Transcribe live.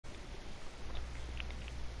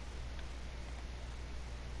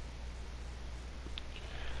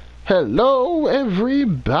Hello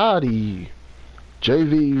everybody,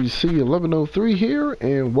 JVC1103 here,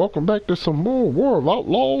 and welcome back to some more War of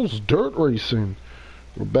Outlaws dirt racing.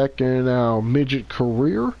 We're back in our midget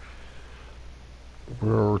career.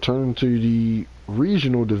 We're returning to the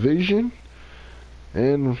regional division,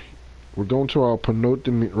 and we're going to our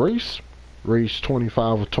penultimate race, race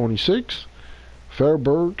 25 of 26,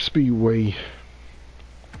 Fairburg Speedway.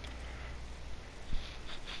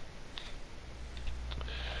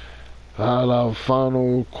 Our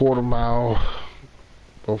final quarter mile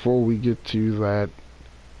before we get to that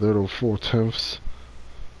little 4/10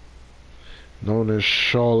 known as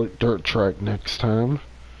Charlotte Dirt Track next time,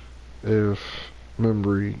 if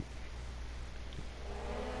memory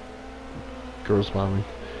goes by me.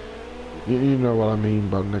 You know what I mean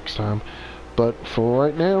by next time. But for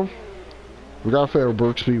right now, we got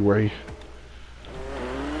Fairburg Speedway.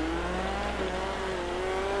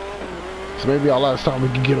 So maybe our last time we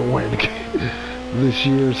can get a win this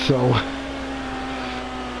year, so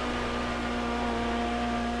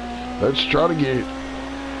let's try to get it.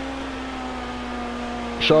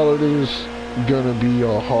 Charlotte is gonna be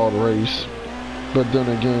a hard race, but then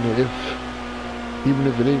again, even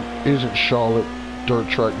if it isn't Charlotte Dirt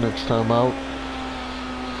Track next time out,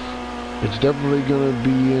 it's definitely gonna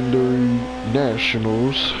be in the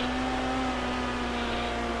Nationals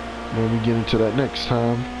when we get into that next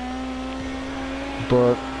time.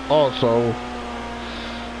 But also,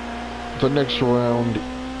 the next round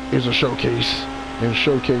is a showcase, and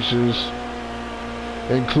showcases,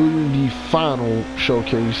 including the final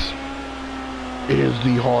showcase, is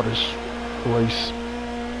the hardest race.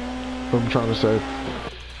 What I'm trying to say,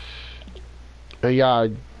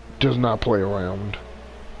 AI does not play around,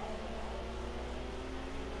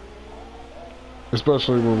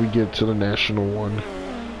 especially when we get to the national one.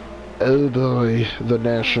 Oh boy, the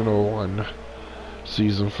national one.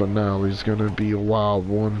 Season finale is gonna be a wild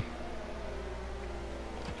one.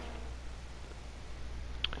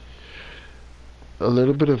 A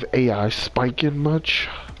little bit of AI spiking much.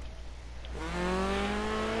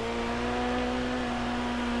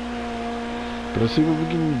 But let's see what we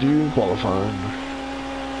can do in qualifying.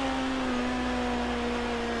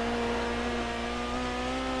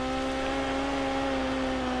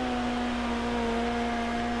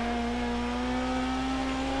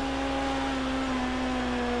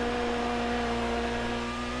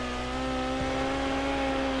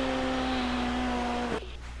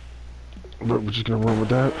 But we're just gonna run with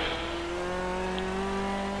that.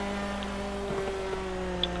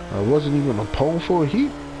 I wasn't even a pole for a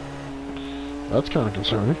heat. That's kind of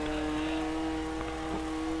concerning.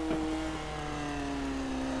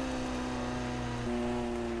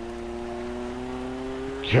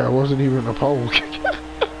 Yeah, I wasn't even a pole.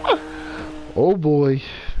 Oh boy.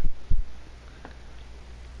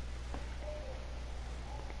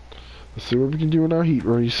 Let's see what we can do in our heat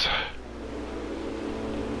race.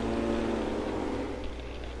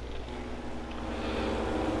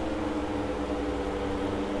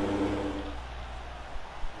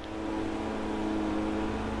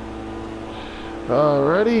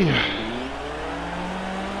 Alrighty.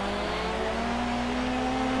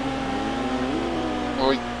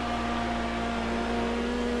 Oi.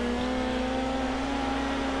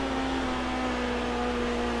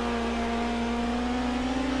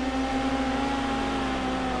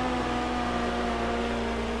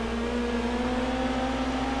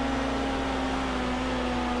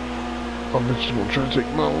 I'm just gonna try to take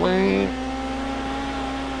my lane.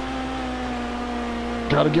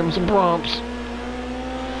 Gotta give him some prompts.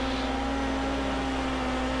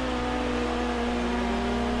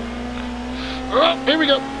 Oh, here we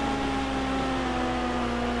go.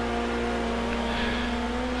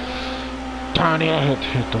 Darn it, I had to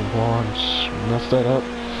hit the wall and messed that up.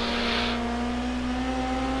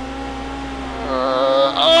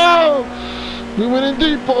 Oh! We went in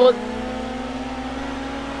deep, boy.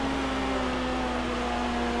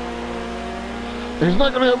 He's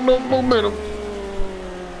not going to have no momentum.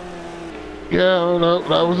 Yeah, no,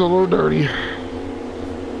 that was a little dirty.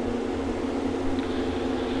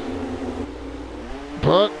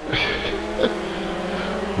 But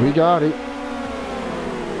we got it.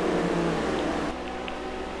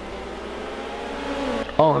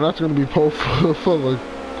 Oh, and that's going to be pole for the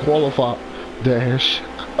qualify dash.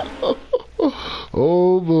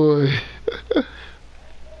 Oh boy.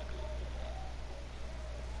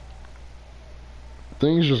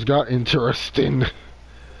 Things just got interesting.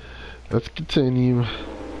 Let's continue.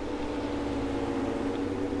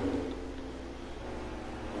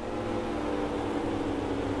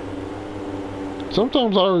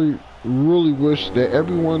 Sometimes I really wish that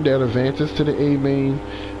everyone that advances to the A main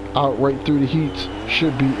outright through the heats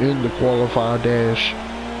should be in the qualified dash.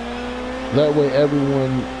 That way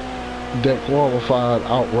everyone that qualified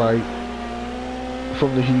outright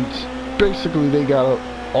from the heats, basically they got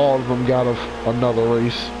all of them got another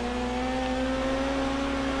race.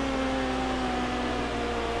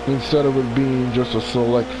 Instead of it being just a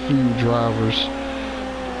select few drivers.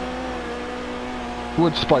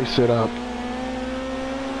 Would spice it up.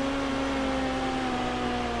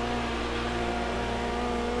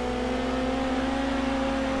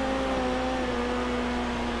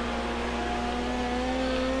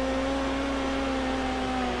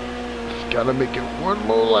 Just gotta make it one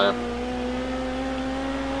more lap.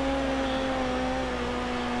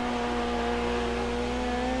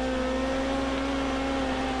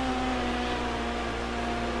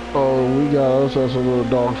 Oh, we got ourselves a little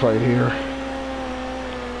dogfight here.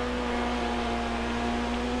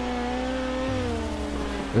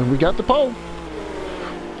 And we got the pole.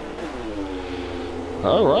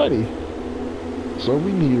 Alrighty. So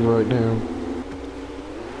we need right now.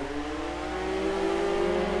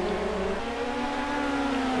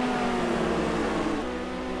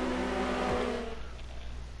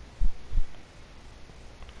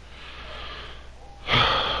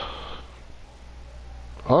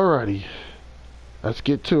 Alrighty, let's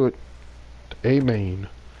get to it. Amen.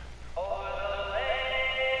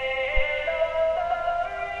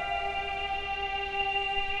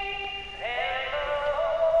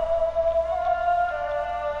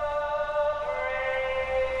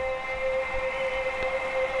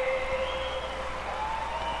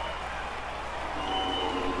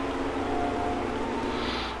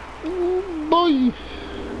 Ooh, boy,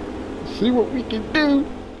 see what we can do.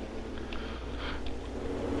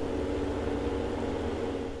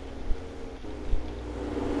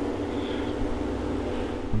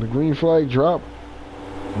 The green flag drop,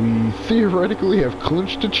 we theoretically have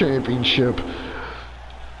clinched the championship,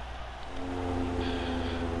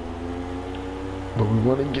 but we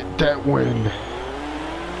want to get that win.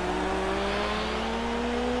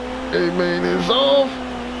 Amen is off.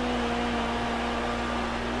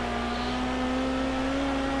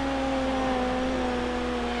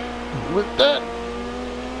 With that,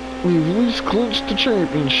 we've at least clinched the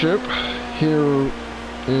championship here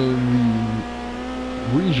in the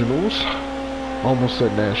regionals, almost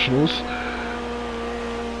said nationals.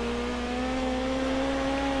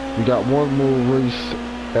 We got one more race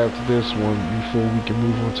after this one before we can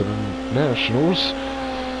move on to the nationals.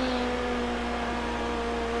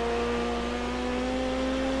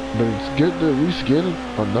 But it's good to at least get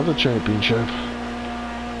another championship.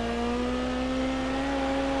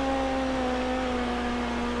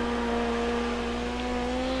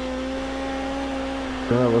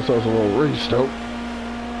 Grab ourselves a little race though.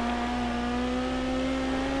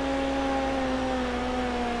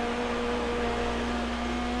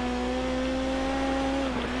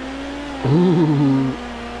 Ooh.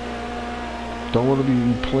 Don't want to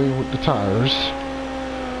be playing with the tires.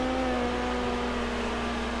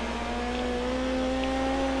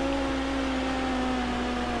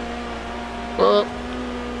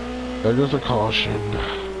 There goes a caution.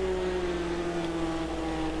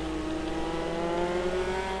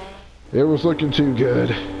 It was looking too good.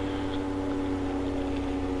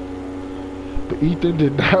 But Ethan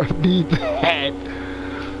did not need that.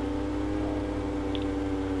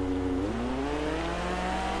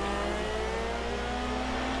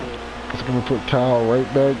 It's gonna put Kyle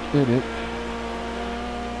right back in it.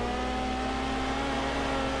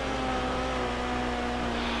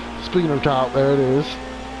 Speaking of Kyle, there it is.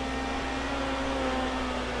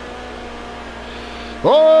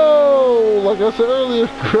 Oh, like I said earlier,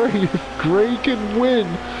 Gray can win.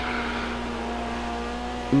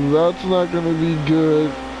 That's not gonna be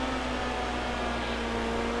good.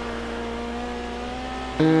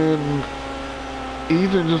 And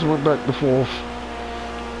Ethan just went back to fourth.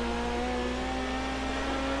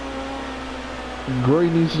 Gray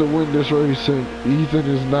needs to win this race, and Ethan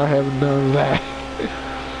is not having none of that.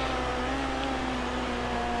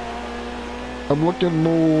 I'm looking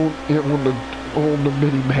more on the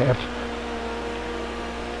mini map.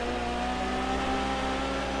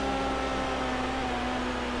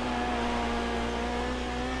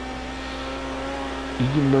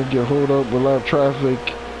 You might get hold up with a lot of traffic.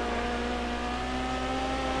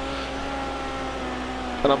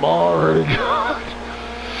 And I'm already gone.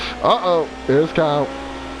 Uh-oh, there's Kyle.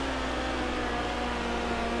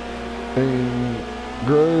 And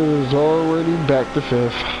Gray is already back to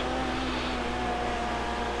fifth.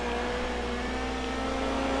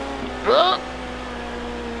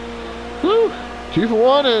 Woo! 2 for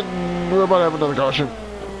 1, and we're about to have another caution.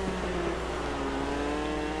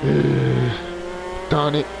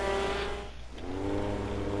 Darn it.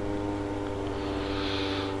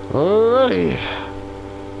 Alrighty.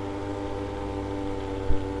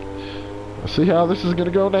 Let's see how this is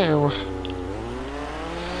gonna go down.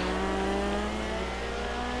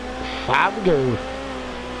 5 to go.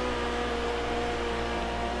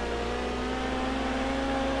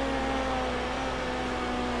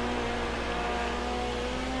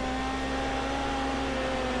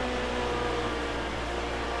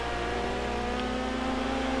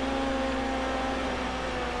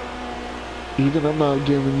 Even I'm not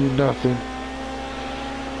giving you nothing.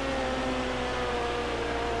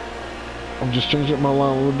 I'm just changing my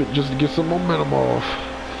line a little bit just to get some momentum off.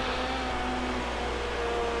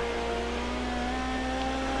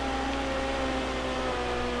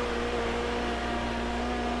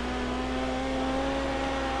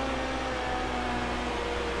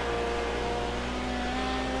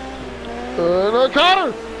 And I caught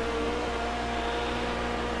her!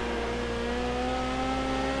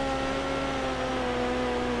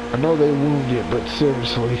 I know they wounded, but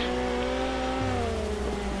seriously.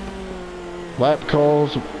 Lap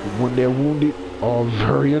calls when they're wounded are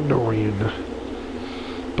very annoying.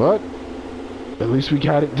 But at least we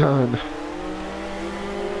got it done.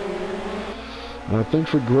 And I think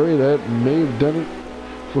for Gray that may have done it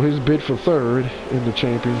for his bid for 3rd in the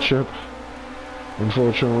championship.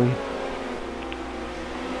 Unfortunately.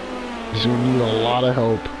 He's going to need a lot of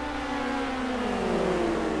help.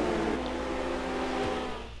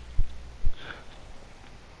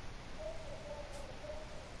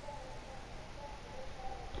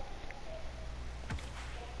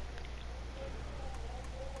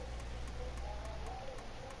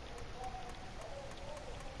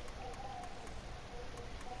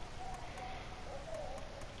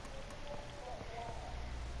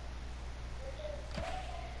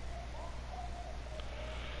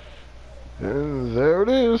 And there it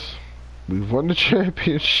is. We've won the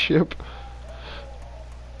championship.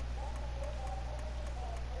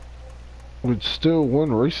 With still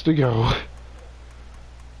 1 race to go.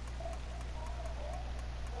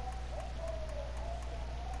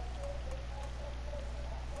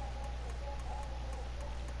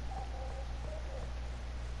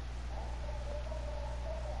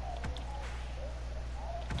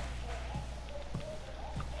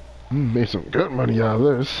 Made some good money out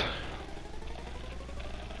of this.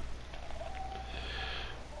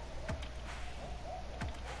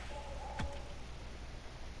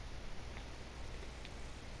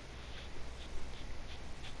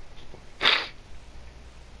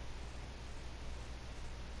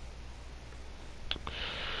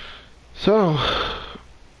 So,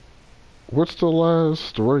 what's the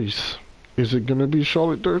last race? Is it gonna be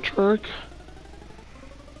Charlotte Dirt Track?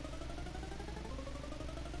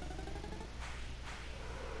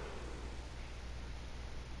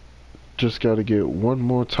 Just gotta get 1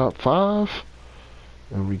 more top 5,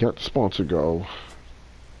 and we got the sponsor go.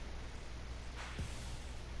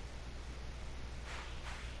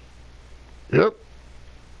 Yep,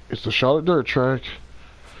 it's the Charlotte Dirt Track.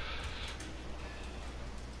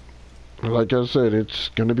 Like I said, it's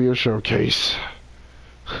gonna be a showcase.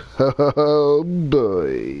 Oh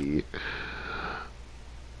boy.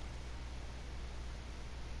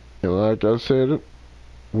 And like I said,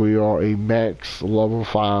 we are a max level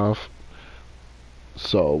 5.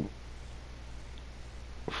 So,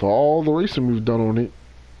 for all the racing we've done on it,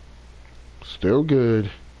 still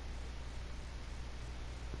good.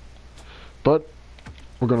 But,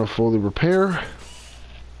 we're gonna fully repair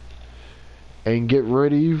and get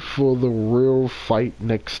ready for the real fight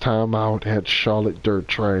next time out at Charlotte Dirt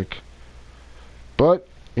Track. But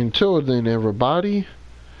until then, everybody,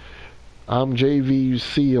 I'm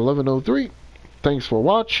JVC1103. Thanks for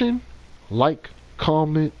watching. Like,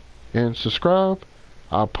 comment, and subscribe.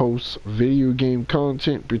 I post video game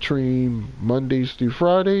content between Mondays through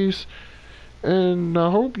Fridays, and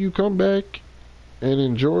I hope you come back and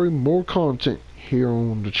enjoy more content here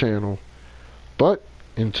on the channel. But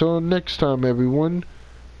until next time, everyone,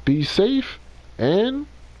 be safe and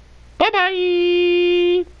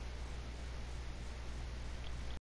bye-bye!